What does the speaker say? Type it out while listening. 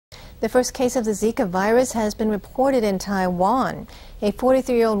The first case of the Zika virus has been reported in Taiwan. A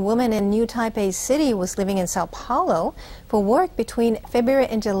 43-year-old woman in New Taipei City was living in Sao Paolo for work between February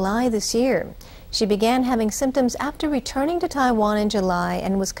and July this year. She began having symptoms after returning to Taiwan in July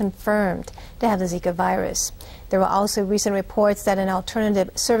and was confirmed to have the Zika virus. There were also recent reports that an alternative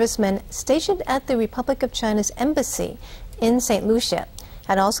serviceman stationed at the Republic of China's embassy in St. Lucia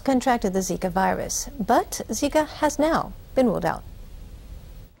had also contracted the Zika virus, but Zika has now been ruled out.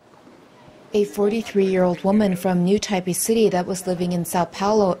 A 43-year-old woman from New Taipei City that was living in Sao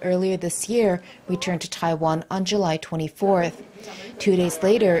Paolo earlier this year returned to Taiwan on July 24th. 2 days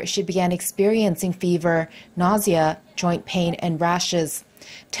later, she began experiencing fever, nausea, joint pain, and rashes.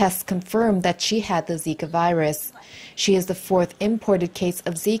 Tests confirmed that she had the Zika virus. She is the fourth imported case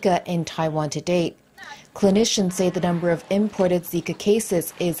of Zika in Taiwan to date. Clinicians say the number of imported Zika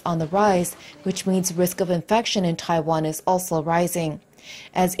cases is on the rise, which means risk of infection in Taiwan is also rising.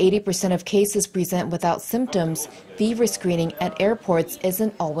 As 80% of cases present without symptoms, fever screening at airports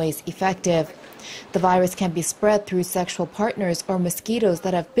isn't always effective. The virus can be spread through sexual partners or mosquitoes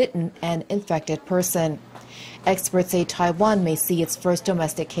that have bitten an infected person. Experts say Taiwan may see its first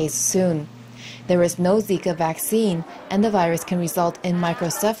domestic case soon. There is no Zika vaccine, and the virus can result in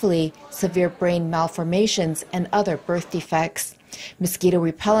microcephaly, severe brain malformations, and other birth defects. Mosquito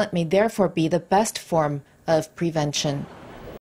repellent may therefore be the best form of prevention.